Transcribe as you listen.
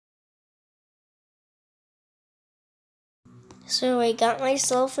So I got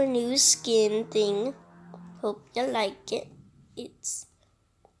myself a new skin thing. Hope you like it. It's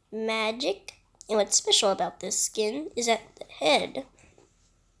magic. And what's special about this skin is that the head,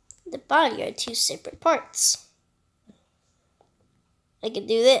 the body are two separate parts. I could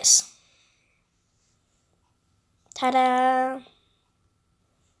do this. Ta-da!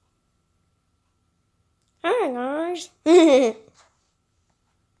 Hi guys.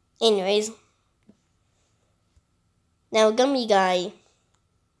 Anyways, now Gummy Guy.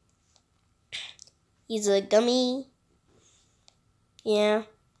 He's a gummy. Yeah.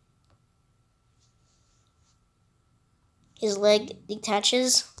 His leg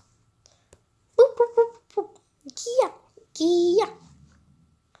detaches. Boop, boop, boop, boop. Kia, kia.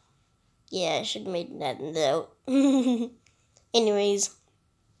 Yeah, I should have made that note. Anyways,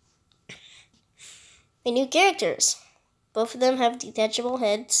 my new characters. Both of them have detachable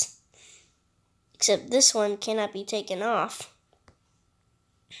heads, except this one cannot be taken off.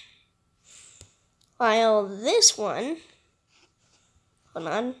 While this one, hold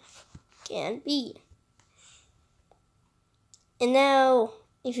on, can be. And now,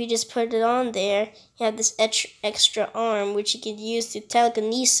 if you just put it on there, you have this extra arm, which you can use to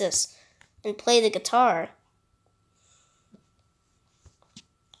telekinesis and play the guitar.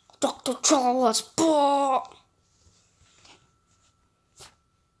 Dr. Charles,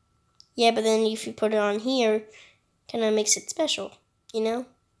 yeah, but then if you put it on here, kind of makes it special, you know?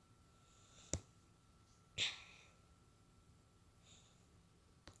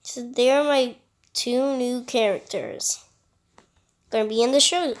 So there are my two new characters. Gonna be in the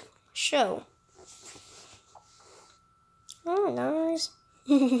show. Oh, nice.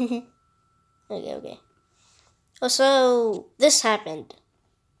 Okay. Oh, so this happened.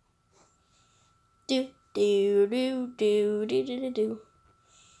 Do.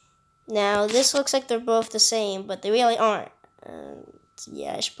 Now this looks like they're both the same, but they really aren't.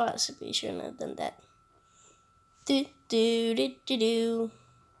 Yeah, I possibly shouldn't have done that. Do. Can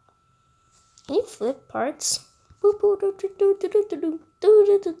you flip parts?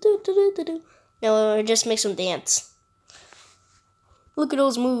 No, it just makes them dance. Look at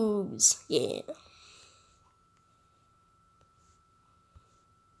those moves. Yeah.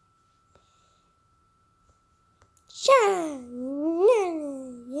 Yeah.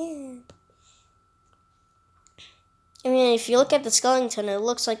 I mean, if you look at the skeleton, it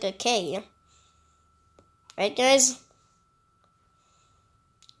looks like a K. Right, guys?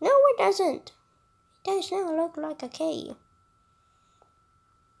 No, it doesn't. It does not look like a K.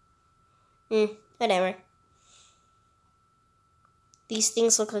 Whatever. These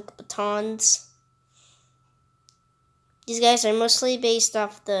things look like batons. These guys are mostly based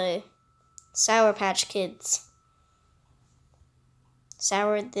off the Sour Patch Kids.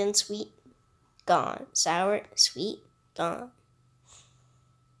 Sour, then sweet, gone. Sour, sweet, gone.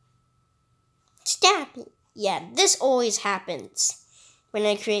 Stop it. Yeah, this always happens when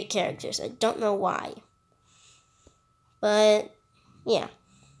I create characters. I don't know why. But, yeah.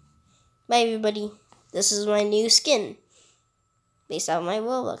 Bye, everybody. This is my new skin, based on my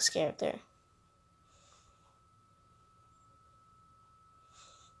Roblox character.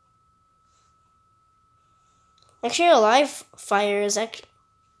 Actually, a live fire is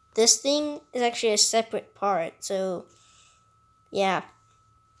this thing is actually a separate part, so yeah,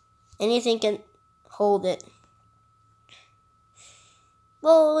 anything can hold it.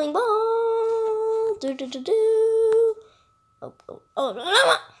 Bowling ball, do do do do.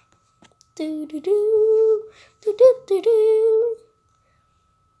 Oh. Do do do do do do do.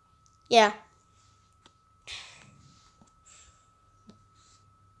 Yeah.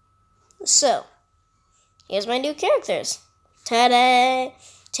 So, here's my new characters. Ta-da!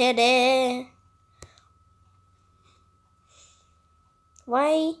 Ta-da!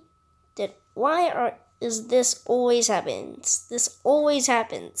 Is this always happens? This always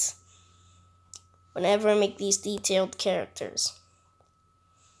happens whenever I make these detailed characters.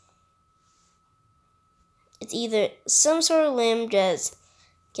 It's either some sort of limb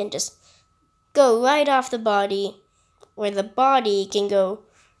can just go right off the body, or the body can go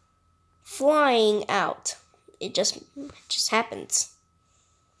flying out. It just happens.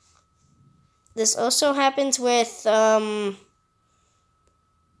 This also happens with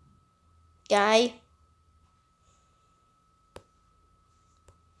Guy.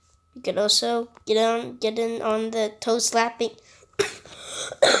 You could also get in on the toe slapping,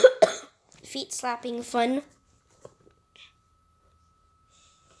 feet slapping fun.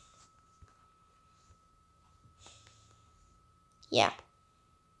 Yeah.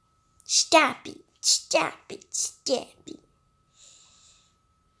 Stop it.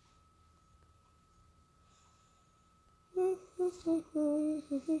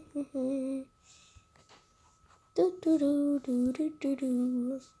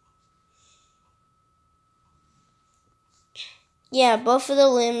 Yeah, both of the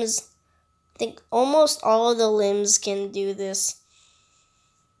limbs. I think almost all of the limbs can do this.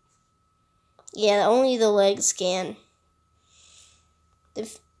 Yeah, only the legs can.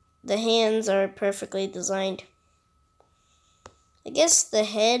 The hands are perfectly designed. I guess the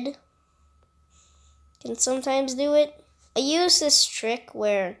head can sometimes do it. I use this trick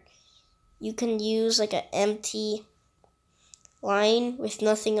where you can use like an empty line with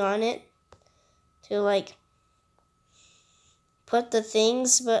nothing on it to like put the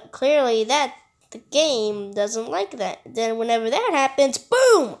things, but clearly the game doesn't like that. Then whenever that happens,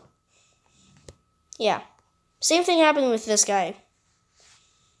 boom! Yeah. Same thing happened with this guy.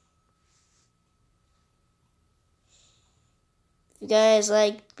 If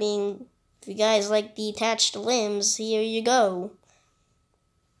you guys like detached limbs, here you go.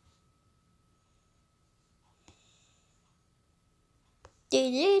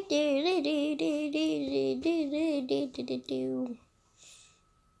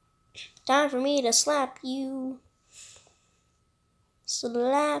 Time for me to slap you.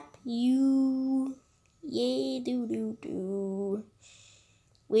 Slap you. Yeah, do.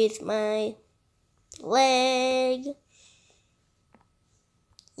 With my leg.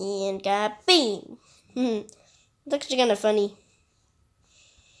 And got beam. It's actually kind of funny.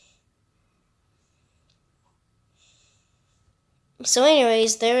 So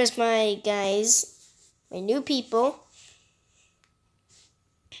anyways, there is my guys, my new people.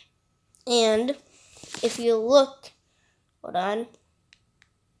 And if you look, hold on,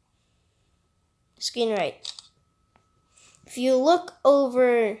 screen right. If you look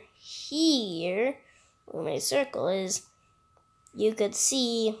over here, where my circle is, you could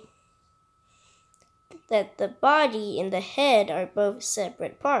see that the body and the head are both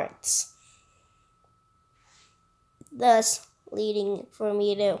separate parts. Thus, leading for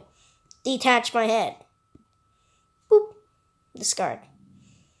me to detach my head. Boop. Discard.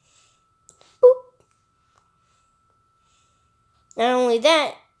 Boop. Not only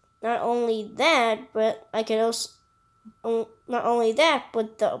that, but I could also, not only that,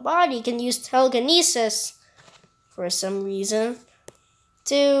 but the body can use telekinesis for some reason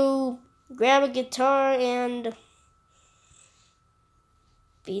to grab a guitar and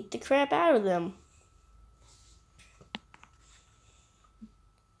beat the crap out of them.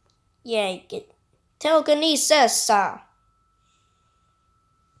 Yeah, get telekinesis. Hold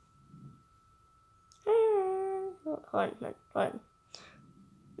on.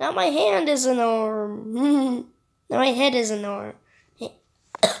 Now my hand is an arm. Now my head is an arm.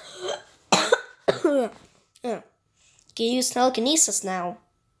 Can use telekinesis now.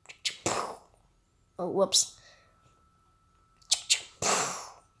 Oh, whoops.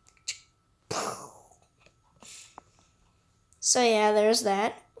 So yeah, there's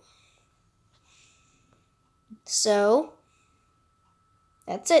that. So,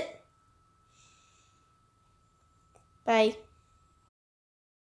 that's it. Bye.